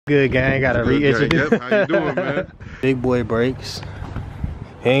Good gang, gotta reintroduce. Yep, how you doing, man? Big boy brakes.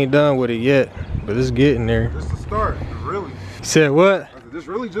 He ain't done with it yet, but it's getting there. Just the start, really. You said what? This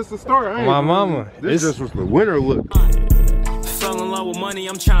really just the start. My mama. This just was the winter look. Fell in love with money,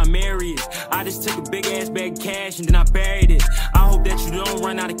 I'm trying to marry it. I just took a big ass bag of cash and then I buried it. I hope that you don't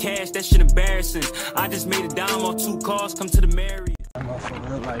run out of cash, that shit embarrassing. I just made a dime off 2 cars, come to the Marriott. I'm motherfucker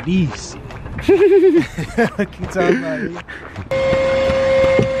look like these. Keep talking about these.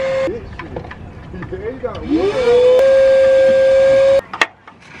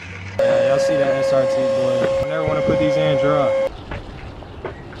 Y'all see that SRT, boy. I never want to put these in dry.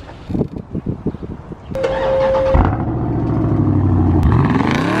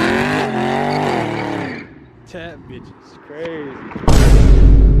 Tap bitches, crazy.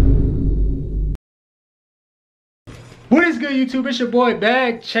 What is good, YouTube? It's your boy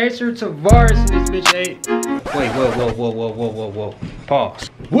BagChaserTavaris and this bitch ain't. Wait, whoa. Pause.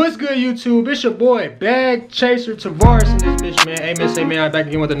 What's good, YouTube? It's your boy BagChaserTavaris and this bitch, man. Hey, man, say, man, I'm back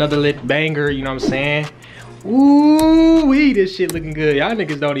again with another lit banger, you know what I'm saying? Ooh, wee, this shit looking good. Y'all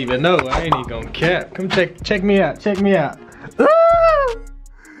niggas don't even know. I ain't even gonna cap. Come check me out. Check me out.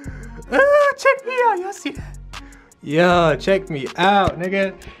 Check me out. Y'all see that? Yo, check me out,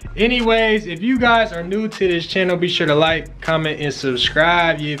 nigga. Anyways, if you guys are new to this channel, be sure to like, comment, and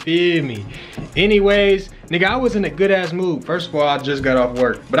subscribe, you feel me? Anyways, nigga, I was in a good ass mood. First of all, I just got off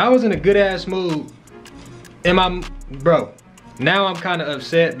work, but I was in a good ass mood. Bro, now I'm kind of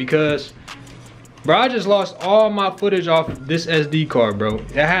upset because, bro, I just lost all my footage off this SD card, bro.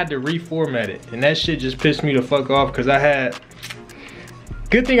 I had to reformat it, and that shit just pissed me the fuck off because I had,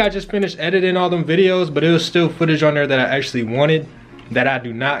 good thing I just finished editing all them videos, but it was still footage on there that I actually wanted that I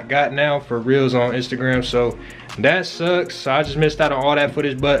do not got now for reels on Instagram, so that sucks. So I just missed out on all that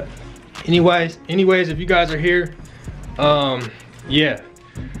footage. But anyways, if you guys are here, yeah,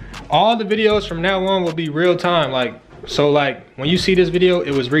 all the videos from now on will be real time. Like, so like when you see this video,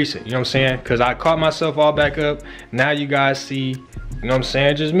 it was recent, you know what I'm saying? Because I caught myself all back up. Now you guys see, you know what I'm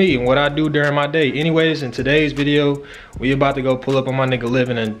saying, just me and what I do during my day. Anyways, in today's video, we about to go pull up on my nigga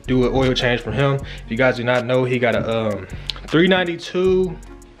Living and do an oil change for him. If you guys do not know, he got a 392,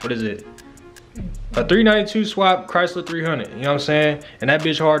 what is it? A 392 swap Chrysler 300, you know what I'm saying? And that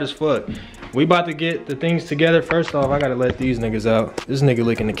bitch hard as fuck. We about to get the things together. First off, I gotta let these niggas out. This nigga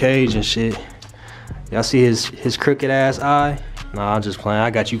licking the cage and shit. Y'all see his crooked ass eye? Nah, I'm just playing.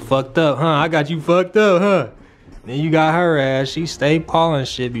 I got you fucked up, huh? I got you fucked up, huh? Then you got her ass. She stay pawing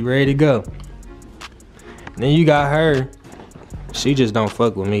shit, be ready to go. And then you got her. She just don't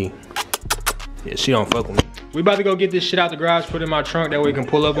fuck with me. Yeah, she don't fuck with me. We about to go get this shit out the garage, put it in my trunk, that way we can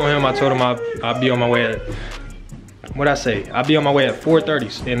pull up on him. I told him I'll be on my way at, what'd I say? I'll be on my way at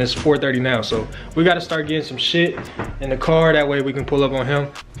 4:30, and it's 4:30 now. So we gotta start getting some shit in the car, that way we can pull up on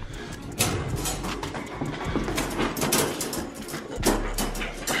him.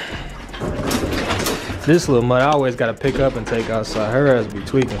 This little mud I always gotta pick up and take outside. Her ass be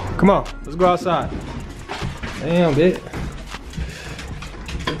tweaking. Come on, let's go outside. Damn, bitch.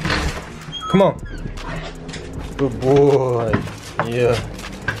 Come on. Good boy. Yeah.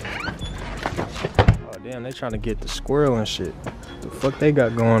 Oh damn, they trying to get the squirrel and shit. The fuck they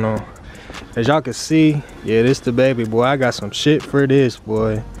got going on? As y'all can see, yeah, this the baby, boy. I got some shit for this,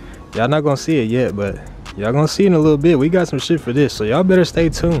 boy. Y'all not gonna see it yet, but y'all gonna see in a little bit. We got some shit for this, so y'all better stay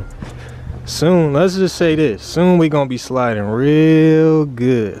tuned. Soon, let's just say this, soon we gonna be sliding real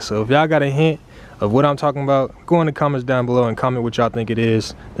good. So if y'all got a hint of what I'm talking about, go in the comments down below and comment what y'all think it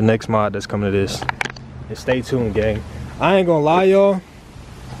is, the next mod that's coming to this. And stay tuned, gang. I ain't gonna lie, y'all,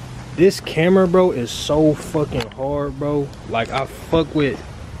 this camera, bro, is so fucking hard, bro. Like, I fuck with,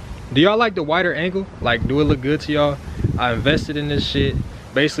 do y'all like the wider angle? Like, do it look good to y'all? I invested in this shit.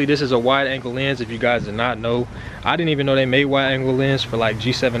 Basically, this is a wide angle lens, if you guys did not know. I didn't even know they made wide angle lens for like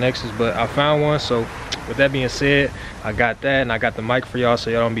G7X's, but I found one. So with that being said, I got that, and I got the mic for y'all so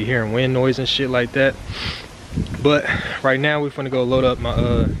y'all don't be hearing wind noise and shit like that. But right now we're finna go load up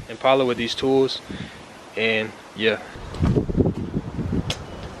my Impala with these tools, and yeah.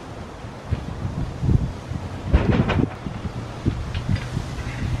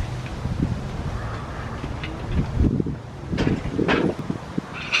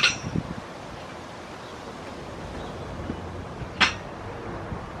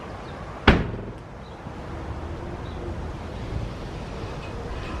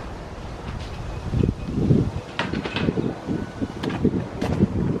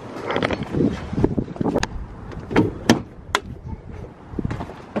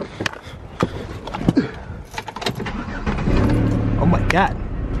 God,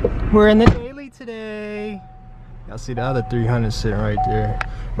 we're in the daily today. Y'all see the other 300 sitting right there.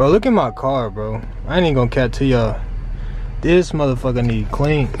 Bro, look at my car, bro. I ain't even gonna cat to y'all. This motherfucker need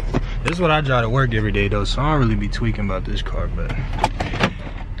clean. This is what I drive to work every day though, so I don't really be tweaking about this car, but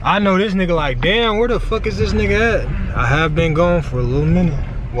I know this nigga like, damn, where the fuck is this nigga at? I have been gone for a little minute.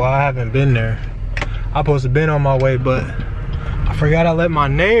 Well, I haven't been there. I'm supposed to been on my way, but I forgot I let my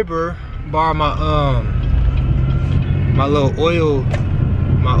neighbor borrow my my little oil,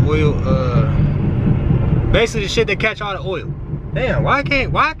 basically the shit that catch all the oil. Damn, why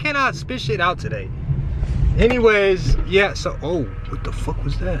can't I spit shit out today? Anyways, yeah, so, oh, what the fuck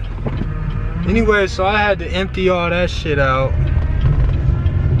was that? Anyways, so I had to empty all that shit out.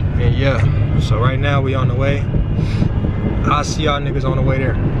 And yeah, so right now we on the way. I'll see y'all niggas on the way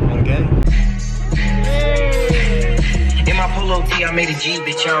there. Okay? In my polo tee, I made a G,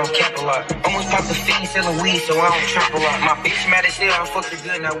 bitch, I don't cap a lot. Almost popped the fiend selling weed, so I don't trap a lot. My bitch mad as hell, I fucked her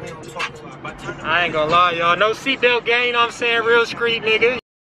good, now we don't talk a lot. I ain't gonna lie, y'all. No seatbelt gang, you know what I'm saying? Real street nigga.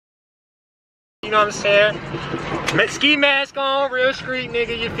 You know what I'm saying? Ski mask on, real street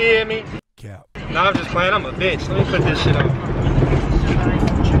nigga, you feel me? Cap. Nah, I'm just playing, I'm a bitch. Let me put this shit on.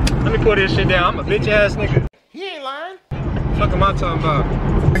 Let me put this shit down. I'm a bitch ass nigga. He ain't lying. Fuck am I talking about?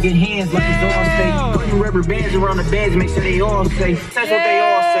 I get hands like it's all safe. Putting rubber bands around the beds, make sure they all safe. That's what they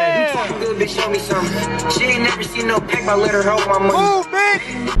all say. You talking good, bitch, show me something. She ain't never seen no pack, I let her hold my money. Move,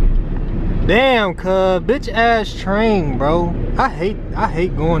 bitch! Damn, cuz, bitch ass train, bro. I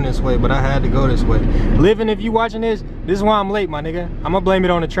hate going this way, but I had to go this way. Living, if you watching this is why I'm late, my nigga. I'ma blame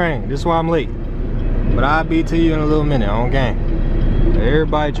it on the train. This is why I'm late. But I'll be to you in a little minute, on gang.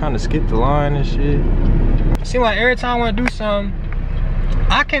 Everybody trying to skip the line and shit. Seem like every time I wanna do something,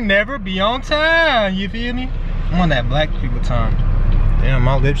 I can never be on time, you feel me? I'm on that black people time. Damn,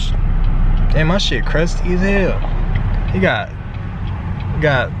 my lips, damn, my shit crusty as hell. You got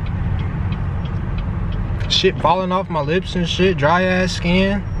shit falling off my lips and shit, dry ass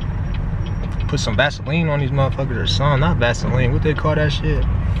skin. Put some Vaseline on these motherfuckers or something. Not Vaseline, what they call that shit?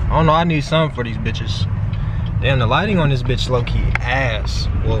 I don't know, I need something for these bitches. Damn, the lighting on this bitch low-key ass.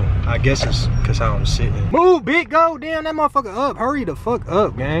 Well, I guess it's cause how I'm sitting. Move, big go, damn that motherfucker up. Hurry the fuck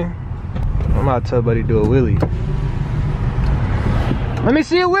up, gang. I'm about to tell buddy do a wheelie. Let me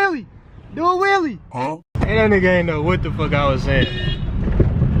see a wheelie. Do a wheelie. Huh? Hey, that nigga ain't know what the fuck I was saying.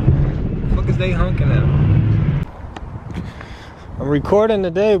 The fuck is they honking at? I'm recording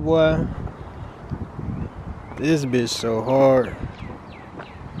today, boy. This bitch so hard.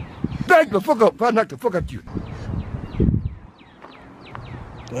 Back the fuck up. I knock the fuck out you.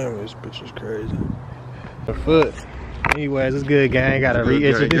 Damn, this bitch is crazy. The foot. Anyways, it's good, gang. Gotta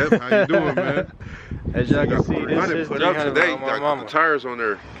reintroduce. Yep. How you doing, man? As y'all can see, this is put up today. my mama. Got the tires on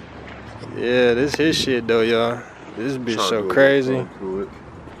there. Yeah, this his shit though, y'all. This bitch so crazy.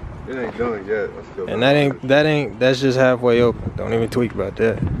 It ain't done yet. And that's just halfway open. Don't even tweak about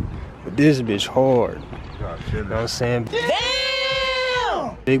that. But this bitch hard. You know what I'm saying?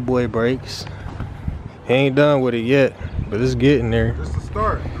 Damn! Big boy brakes. He ain't done with it yet, but it's getting there. Just the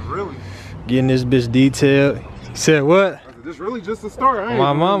start, really. Getting this bitch detailed. He said what? This really just the start.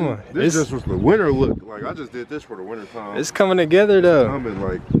 My mama. This just was the winter look. Like I just did this for the winter time. It's coming together though.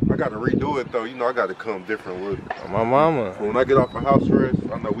 Like I got to redo it though. You know I got to come different look. My mama. So when I get off my house arrest,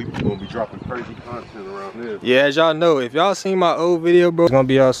 I know we gonna be dropping crazy content around this. Yeah, as y'all know, if y'all seen my old video, bro, he's gonna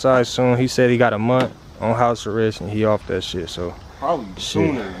be outside soon. He said he got a month on house arrest and he off that shit. So probably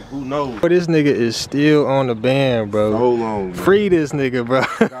sooner. Who knows? But this nigga is still on the band, bro. So long. Man. Free this nigga, bro.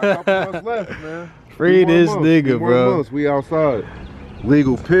 Got a couple months left, man. Free this nigga, bro. Months, we outside.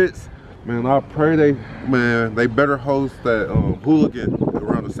 Legal pits, man. I pray they better host that hooligan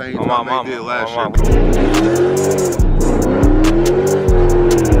around the same time they did last year.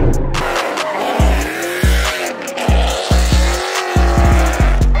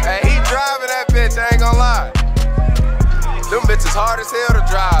 Hey, he driving that bitch. I ain't gonna lie. Them bitches hard as hell to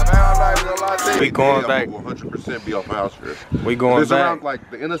drive. I'm not even gonna lie to you. We going back. 100% be off my house arrest. We going back. Around like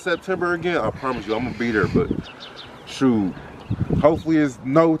the end of September again. I promise you, I'm gonna be there. But shoot. Hopefully it's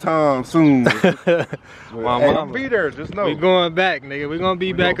no time soon. I'll be there, just know. We going back, nigga. We gonna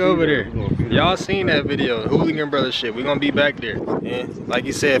be back over there. Y'all seen that video, Hooligan Brother shit. We gonna be back there. And like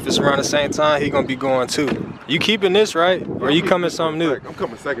you said, if it's around the same time, he gonna be going too. You keeping this, right? Or you coming something new? I'm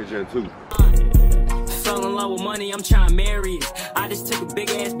coming second gen too. Fell in love with money, I'm trying to marry it. I just took a big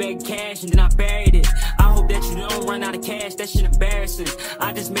ass bag of cash and then I buried it. I hope that you don't run out of cash, that shit embarrassing.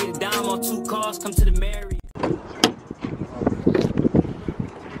 I just made a dime on 2 cars, come to the Mary.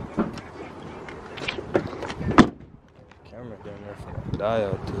 Camera down there finna die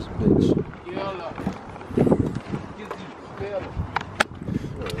out this bitch.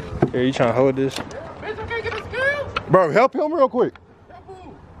 Here, you trying to hold this? Bitch, I can't get a scale. Bro, help him real quick. Help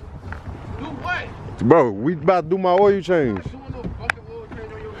who? Do what? Bro, we about to do my oil change. I'm doing no fucking oil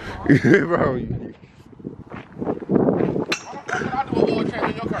change on your car. Bro. Why the fuck would I do an oil change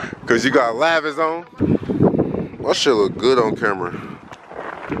on your car? Cause you got lavis on. That shit look good on camera.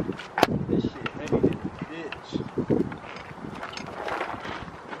 This shit heavy than a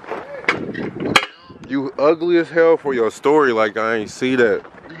bitch. You ugly as hell for your story, like I ain't see that.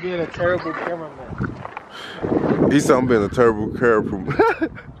 You being a terrible cameraman. He said I'm being a terrible cameraman.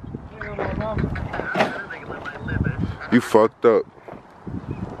 You fucked up.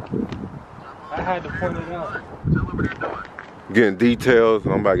 I had to point it out. Getting details,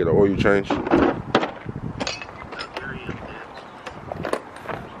 and I'm about to get an oil change.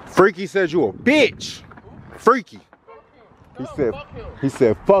 Freaky says you a bitch. Freaky. He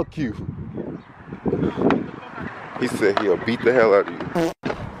said fuck you. He said he'll beat the hell out of you.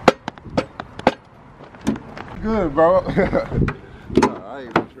 Good, bro. Nah, I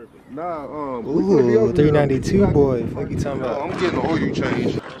ain't been tripping. Nah, Ooh, 392 boy. Fuck you talking about? I'm getting the oil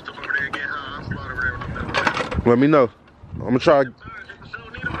change. Let me know. I'm gonna try.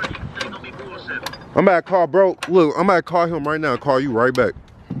 I'm about to call bro. Look, I'm about to call him right now. Call you right back.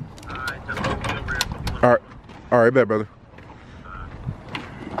 All right, bet, brother.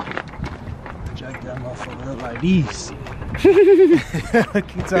 Jack that motherfucker up like these.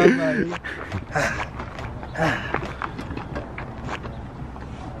 Fuck you talking about?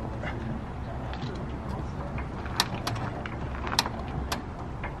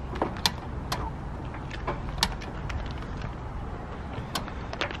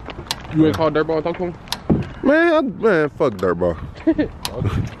 You ain't called Dirtball and talk to him? Man, fuck Dirtball.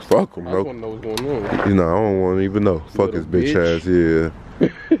 Fuck him, I bro. just wanna know what's going on. You know, I don't want to even know. Fuck his bitch ass, yeah.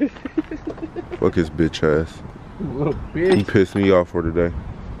 Fuck his bitch ass. Little He bitch. pissed me off for today.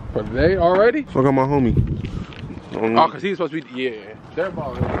 For today already? Fuck on my homie. Oh, cause he's supposed to be, yeah.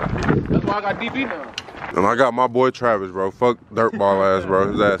 Dirtball. That's why I got DB now. And I got my boy Travis, bro. Fuck Dirtball ass,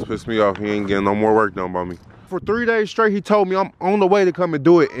 bro. His ass pissed me off. He ain't getting no more work done by me. For 3 days straight, he told me I'm on the way to come and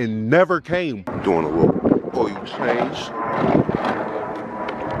do it and never came. Doing a little oil change.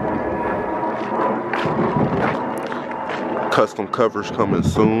 Custom covers coming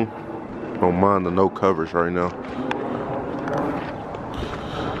soon. Don't mind the no covers right now.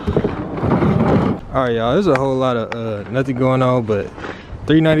 All right, y'all. There's a whole lot of nothing going on, but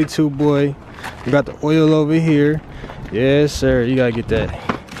 392 boy. We got the oil over here. Yes, sir. You gotta get that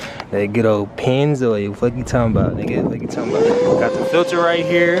good old Pins oil. Fuck you talking about, nigga? Fuck you talking about? Got the filter right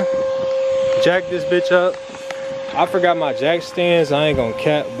here. Jack this bitch up. I forgot my jack stands. I ain't gonna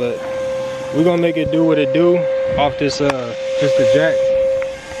cap, but we're gonna make it do what it do off this just the jack.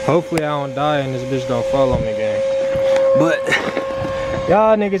 Hopefully I don't die and this bitch don't fall on me, gang. But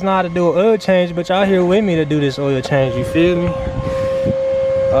y'all niggas know how to do an oil change, but y'all here with me to do this oil change, you feel me?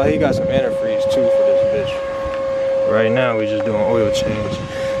 Oh, he got some antifreeze too for this bitch. Right now we just doing oil change.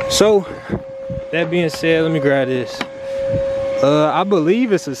 So that being said, let me grab this. I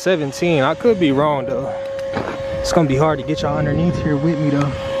believe it's a 17. I could be wrong though. It's gonna be hard to get y'all underneath here with me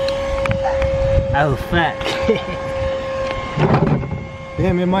though. Oh fuck.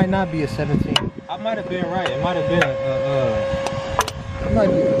 Damn, it might not be a 17. I might have been right. It might have been it might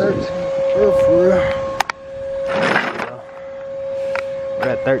be a 13. Real for real. We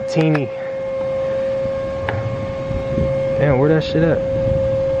got 13. Damn, where that shit at?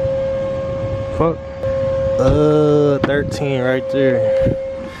 Fuck. 13 right there.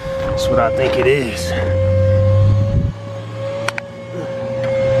 That's what I think it is.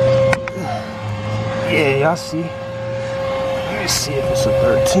 Yeah, y'all see. Let me see if it's a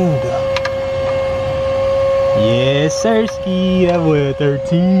 13 though. Yes, sirski, that boy a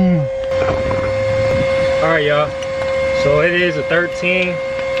 13. Alright, y'all. So it is a 13.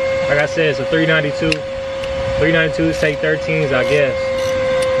 Like I said, it's a 392. 392s take 13s, I guess.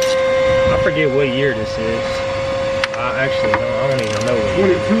 I forget what year this is. I actually don't. I don't even know what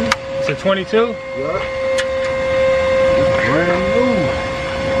year. 22? It's a 22? Yeah. It's brand new.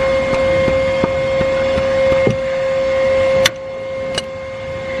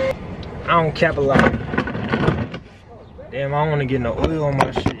 I don't cap a lot. Damn, I don't want to get no oil on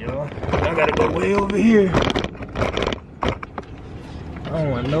my shit, y'all. I gotta go way over here. I don't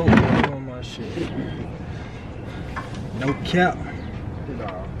want no oil on my shit. No cap.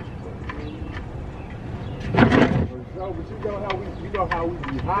 But you know how we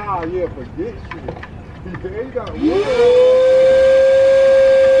be high, yeah, forget shit. They got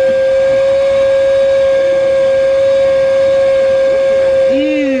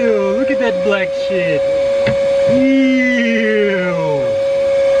Ew, look at that black shit. Ew.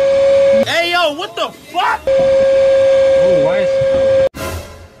 Hey, yo, what the fuck?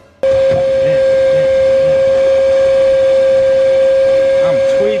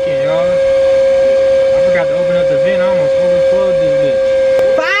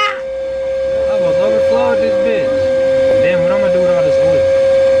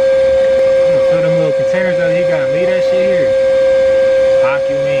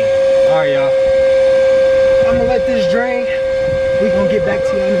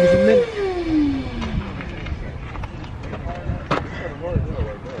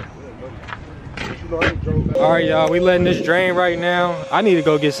 All right, y'all, we letting this drain right now. I need to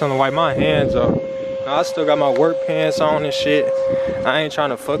go get something to wipe my hands off. Now, I still got my work pants on and shit. I ain't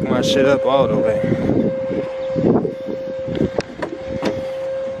trying to fuck my shit up all the way.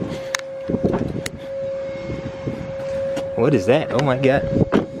 What is that? Oh my God.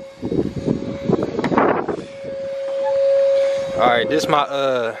 All right, this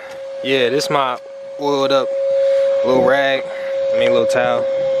my, this my oiled up little rag, little towel.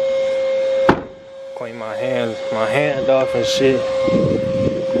 Clean my hand off and shit.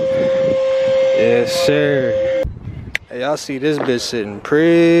 Yes, sir. Hey, y'all see this bitch sitting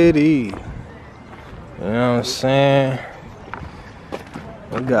pretty. You know what I'm saying?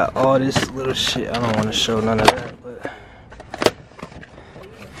 We got all this little shit. I don't want to show none of that, but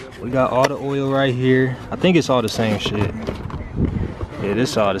we got all the oil right here. I think it's all the same shit. Yeah,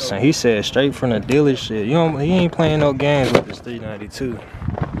 this all the same. He said straight from the dealer shit. He ain't playing no games with this 392.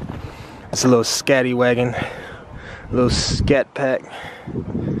 It's a little scatty wagon, a little scat pack.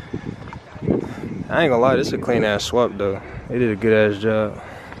 I ain't gonna lie, this is a clean ass swap though. They did a good ass job.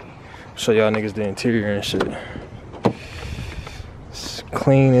 Show y'all niggas the interior and shit. It's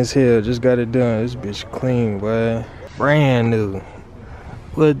clean as hell, just got it done. This bitch clean, boy. Brand new.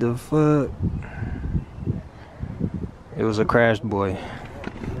 What the fuck? It was a crashed boy.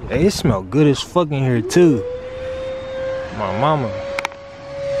 Hey, it smell good as fuck in here too. My mama.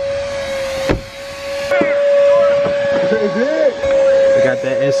 We got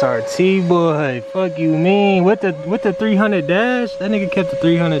that SRT boy. Fuck you mean? With the 300 dash? That nigga kept the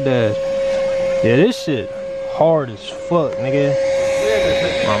 300 dash. Yeah, this shit hard as fuck, nigga.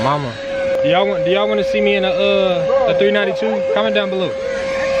 My mama. Do y'all want to see me in a 392? Comment down below.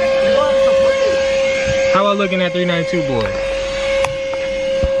 How I looking at 392 boy?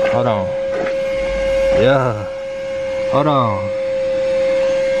 Hold on. Yeah. Hold on.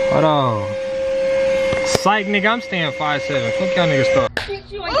 Hold on. Psych, nigga, I'm staying 5'7". Fuck y'all niggas start.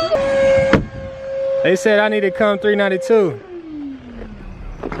 They said I need to come 392.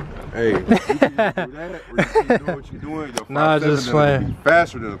 Hey, you can do that, or you keep doing what you're doing. Nah, just playing.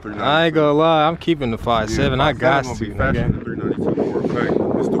 Faster than a 392. I ain't gonna lie, I'm keeping the 5'7". I got to, be faster than 392 for a fact.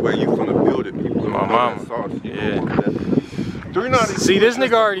 It's the way you finna build it. People my mama. Yeah. 392. See, this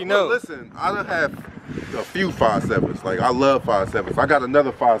nigga already know. Listen, I done have a few 5'7s. Like, I love 5'7s. I got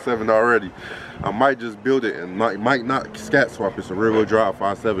another 5'7 already. I might just build it and might not scat swap. It's a rear-wheel drive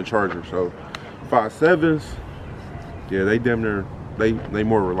 5'7 Charger. So 5'7s, yeah, they damn near they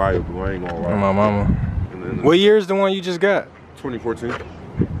more reliable. I ain't gonna lie. My mama. What year is the one you just got? 2014.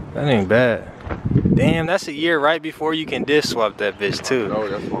 That ain't bad. Damn, that's a year right before you can disc swap that bitch too. Oh,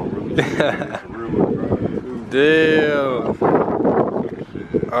 that's what I'm really doing. Damn.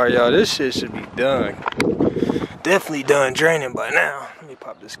 Alright, y'all, this shit should be done. Definitely done draining by now. Let me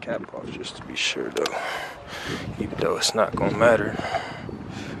pop this cap off just to be sure though. Even though it's not gonna matter.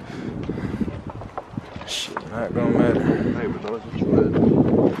 Shit, not gonna matter. Hey, but those what you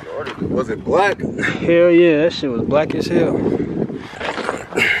had. Was it black? Hell yeah, that shit was black as hell.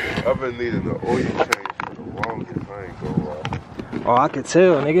 I've been needing the oil change for the longest. I ain't gonna lie. Oh, I could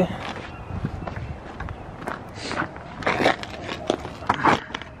tell, nigga.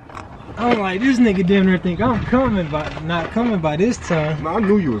 I'm like, this nigga damn near think I'm coming, but not coming by this time. No, I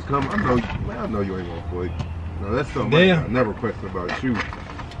knew you was coming. I know you ain't gonna quit. No, that's something I never question about you.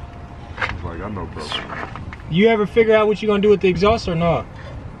 It's like, I know, bro. You ever figure out what you gonna do with the exhaust or not?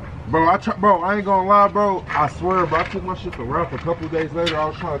 Bro, I ain't gonna lie, bro. I swear, bro, I took my shit to Ralph a couple days later. I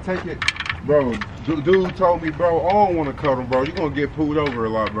was trying to take it. Bro, dude told me, bro, I don't want to cut them, bro. You're gonna get pulled over a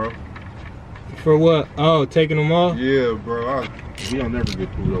lot, bro. For what? Oh, taking them off? Yeah, bro. We don't never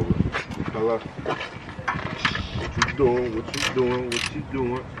get pulled over. Hello? What you doing? What you doing? What you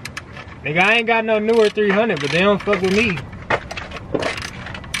doing? Nigga, I ain't got no newer 300, but they don't fuck with me.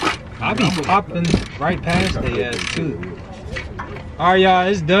 I be popping right past they ass too. Alright, y'all,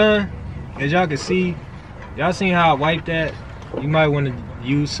 it's done. As y'all can see, y'all seen how I wiped that? You might want to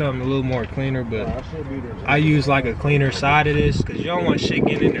use something a little more cleaner, but I use like a cleaner side of this because you don't want shit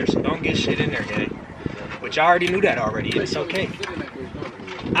getting in there, so don't get shit in there, gang. But y'all already knew that already. It's okay.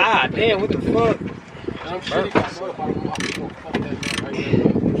 Ah, damn, what the fuck? I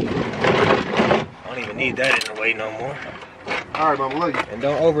don't even need that in the way no more. Alright, mama, love you. And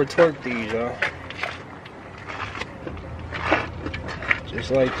don't over torque these, y'all.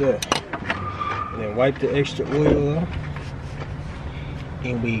 Just like that. And then wipe the extra oil off.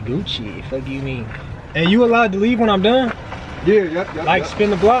 And we Gucci. Fuck you mean? And you allowed to leave when I'm done? Yeah, yep. Like spin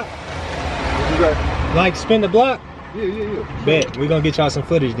the block? What you got? Like spin the block? Yeah. Bet. We gonna get y'all some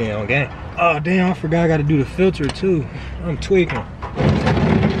footage then, okay? Oh damn, I forgot I gotta do the filter too. I'm tweaking.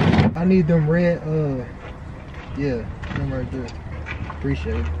 I need them red, yeah, them right there.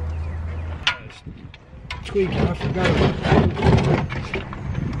 Appreciate it. Tweaking, I forgot about that.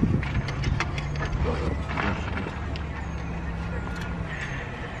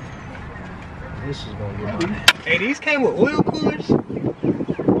 This is gonna get my... Hey, these came with oil coolers?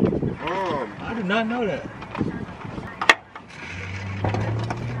 I did not know that.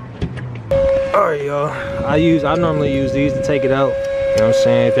 Alright, y'all. I normally use these to take it out. You know what I'm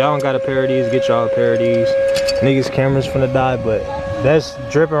saying? If y'all don't got a pair of these, get y'all a pair of these. Niggas' camera's finna die, but that's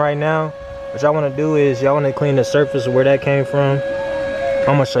dripping right now. What y'all wanna do is y'all wanna clean the surface of where that came from.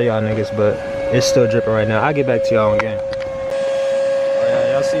 I'm gonna show y'all niggas, but it's still dripping right now. I'll get back to y'all again.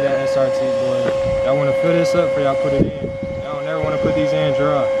 Alright, y'all see that SRT, boy. Y'all wanna fill this up before y'all put it in. Y'all don't never wanna put these in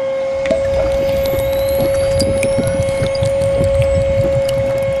dry.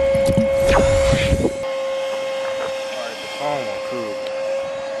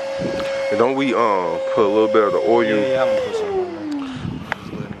 Don't we put a little bit of the oil? Yeah, I'm gonna put some on there.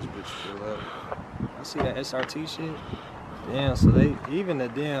 Just letting this bitch fill up. I see that SRT shit. Damn, so they even the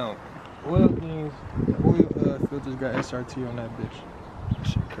damn oil things, the oil filters got SRT on that bitch. That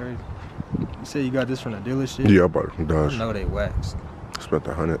shit crazy. You say you got this from the dealership? Yeah, I bought it from Dodge. I know they waxed. Spent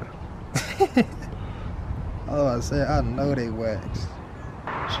 $100. Oh, I said I know they waxed.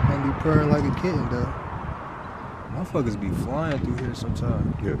 She gonna be purring like a kitten though. Motherfuckers be flying through here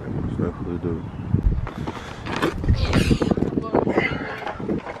sometimes. Yeah, they most definitely do.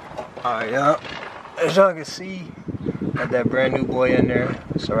 Alright, y'all. As y'all can see, got that brand new boy in there.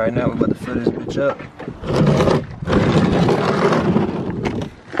 So right now we're about to fill this bitch up.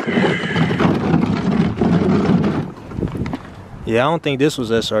 Yeah, I don't think this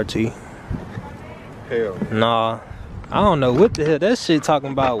was SRT. Hell. Nah. I don't know what the hell. That shit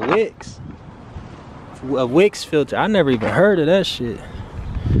talking about Wicks. A Wicks filter. I never even heard of that shit.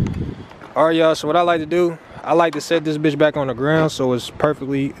 Alright, y'all, so what I like to do, I like to set this bitch back on the ground so it's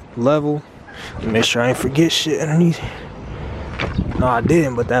perfectly level. Make sure I ain't forget shit underneath. No, I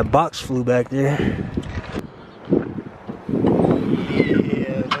didn't, but that box flew back there. Yeah,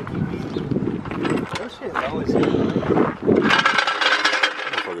 that shit low as hell.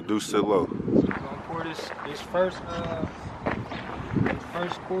 Motherfucker do sit low. So we're gonna pour this first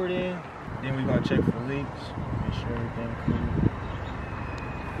quart in. Then we're gonna check for leaks, make sure everything clean.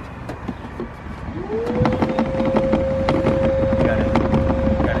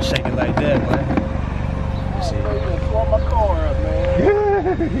 Gotta shake it like that, boy. Let's see.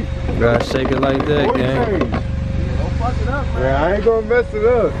 Gotta shake it like that, gang. Don't fuck it up, man. I ain't gonna mess it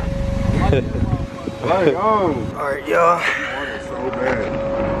up. Right on. Alright, y'all. So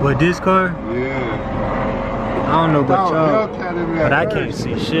bad. What, this car? Yeah. I don't know about y'all, but I can't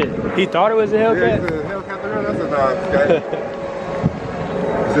see shit. He thought it was a Hellcat? Yeah, it's a Hellcat there. That's a non-Scat.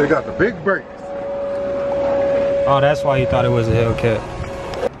 He said it got the big brakes. Oh, that's why he thought it was a Hellcat.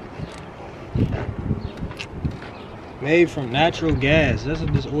 Made from natural gas. That's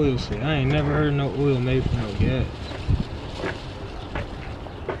what this oil say. I ain't never heard no oil made from no gas.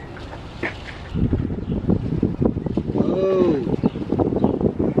 Whoa.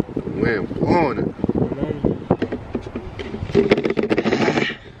 Wind blowing it.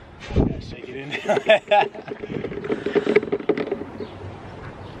 Shake it in there.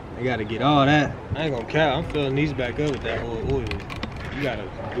 I gotta get all that. I ain't gonna count. I'm filling these back up with that oil. You gotta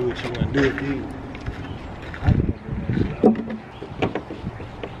do what you wanna do with these.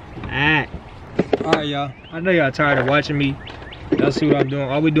 Alright, y'all. I know y'all tired of watching me. Y'all see what I'm doing.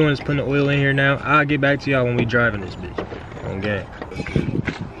 All we doing is putting the oil in here now. I'll get back to y'all when we driving this bitch. On game.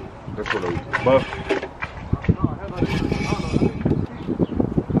 That's what I was.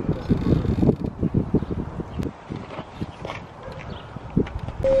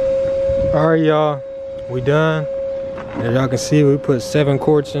 Alright, y'all. We done. As y'all can see, we put 7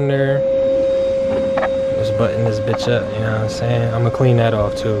 quarts in there. Let's button this bitch up, you know what I'm saying? I'm gonna clean that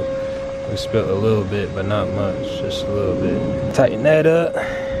off too. We spilled a little bit, but not much, just a little bit. Tighten that up.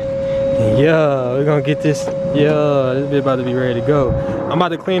 Yeah, we're gonna get this, this bitch about to be ready to go. I'm about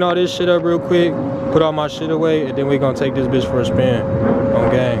to clean all this shit up real quick, put all my shit away, and then we're gonna take this bitch for a spin. On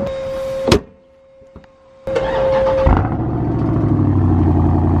game.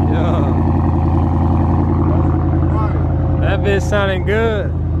 That bitch sounding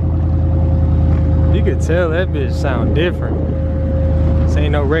good. You could tell that bitch sound different. This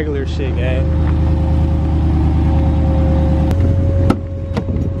ain't no regular shit, gang.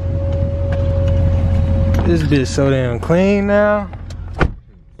 This bitch so damn clean now.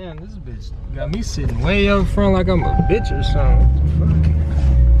 Damn, this bitch got me sitting way up front like I'm a bitch or something. Fuck.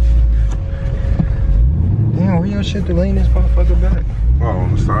 Damn, where your shit to lean this motherfucker back? Oh,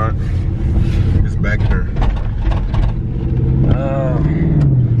 on the side.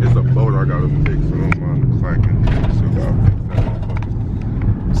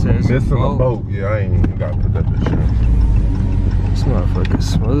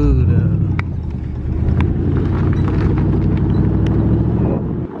 Smooth up.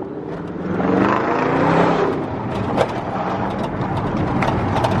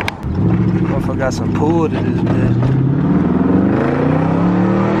 Motherfucker got some pull to this bitch.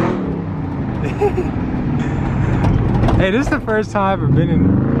 Hey, this is the first time I've ever been in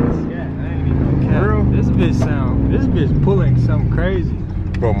this Scat. I ain't even gonna cap. This bitch pulling something crazy.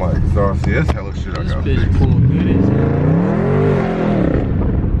 Bro, my exhaust, see, that's hella shit I got. This bitch pull good as hell.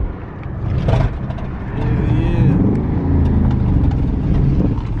 Yeah.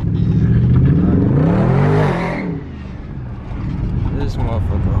 This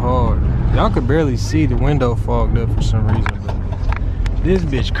motherfucker hard. Y'all could barely see the window fogged up for some reason, but this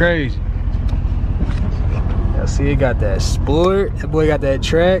bitch crazy. Y'all see it got that sport. That boy got that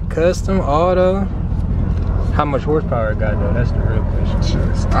track, custom, auto. How much horsepower it got though? That's the real question.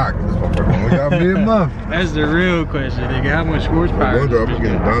 Shit, stock. This motherfucker only got me a month. That's the real question, nigga. How much horsepower? I wonder if I'm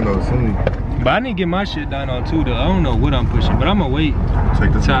getting dyno soon. But I need to get my shit dyno too though. I don't know what I'm pushing, but I'm gonna wait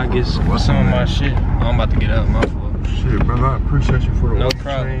until I get some of my shit. I'm about to get out my fault. Shit, brother, I appreciate you for the no oil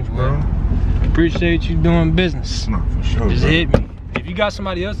problem, change, bro. Appreciate you doing business. No, for sure. Just bro. hit me. If you got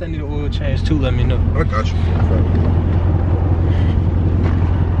somebody else that need an oil change too, let me know. I got you.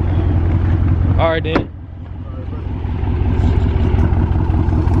 All right then.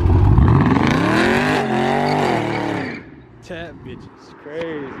 Tap bitches,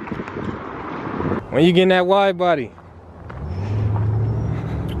 crazy. When you getting that wide body?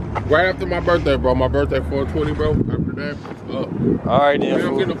 Right after my birthday, bro. My birthday 4/20, bro. After that, it's up. All right then.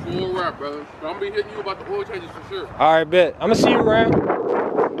 I'm getting a full wrap, brother. So I'm gonna be hitting you about the oil changes for sure. All right, bet. I'm gonna see you around.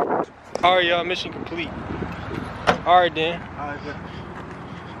 All right, y'all. Mission complete. All right then. All right, bet.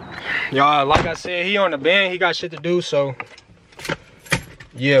 Y'all, like I said, he on the band. He got shit to do, so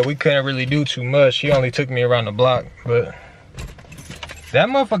yeah, we couldn't really do too much. He only took me around the block, but that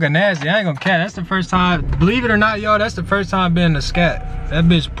motherfucker nasty. I ain't gonna cap. That's the first time. Believe it or not, y'all, that's the first time I've been in the Scat. That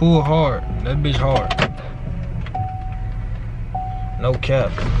bitch pull hard. That bitch hard. No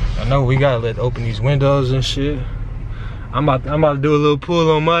cap. I know we gotta open these windows and shit. I'm about to do a little pull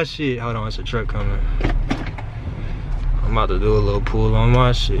on my shit. Hold on, it's a truck coming. I'm about to do a little pull on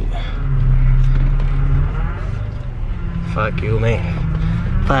my shit. Fuck you,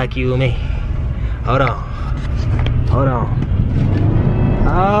 man. Fuck you, man. Hold on. Hold on.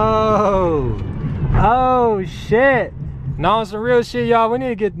 Oh shit. No, on some real shit, y'all. We need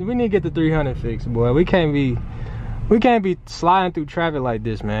to get the 300 fixed, boy. We can't be sliding through traffic like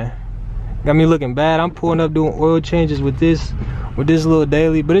this, man. Got me looking bad. I'm pulling up doing oil changes with this little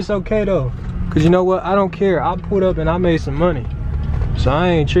daily, but it's okay though. Cause you know what? I don't care. I pulled up and I made some money. So I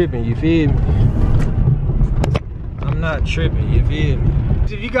ain't tripping, you feel me? I'm not tripping, you feel me?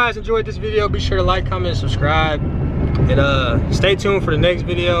 If you guys enjoyed this video, be sure to like, comment, subscribe. And stay tuned for the next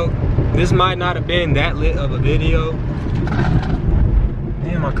video. This might not have been that lit of a video.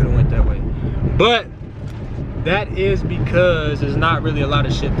 Damn, I could have went that way. But that is because there's not really a lot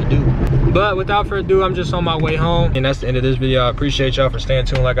of shit to do. But without further ado, I'm just on my way home. And that's the end of this video. I appreciate y'all for staying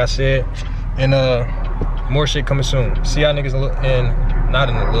tuned, like I said. And more shit coming soon. See y'all niggas not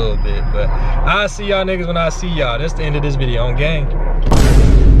in a little bit, but I'll see y'all niggas when I see y'all. That's the end of this video on gang.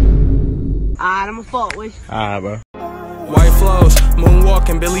 Alright, I'ma fuck with you. Alright, bro. White flows,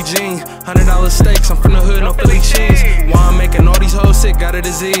 moonwalking, Billie Jean. $100 steaks, I'm from the hood, no Philly cheese. Why I'm making all these hoes sick, got a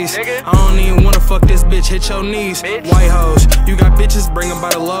disease. I don't even wanna fuck this bitch, hit your knees. White hoes, you got bitches, bring them by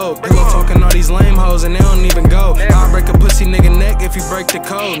the load. Pillow talking all these lame hoes and they don't even go. I'll break a pussy nigga neck if you break the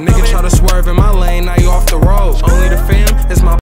code. Nigga try to swerve in my lane, now you off the road. Only the fam is my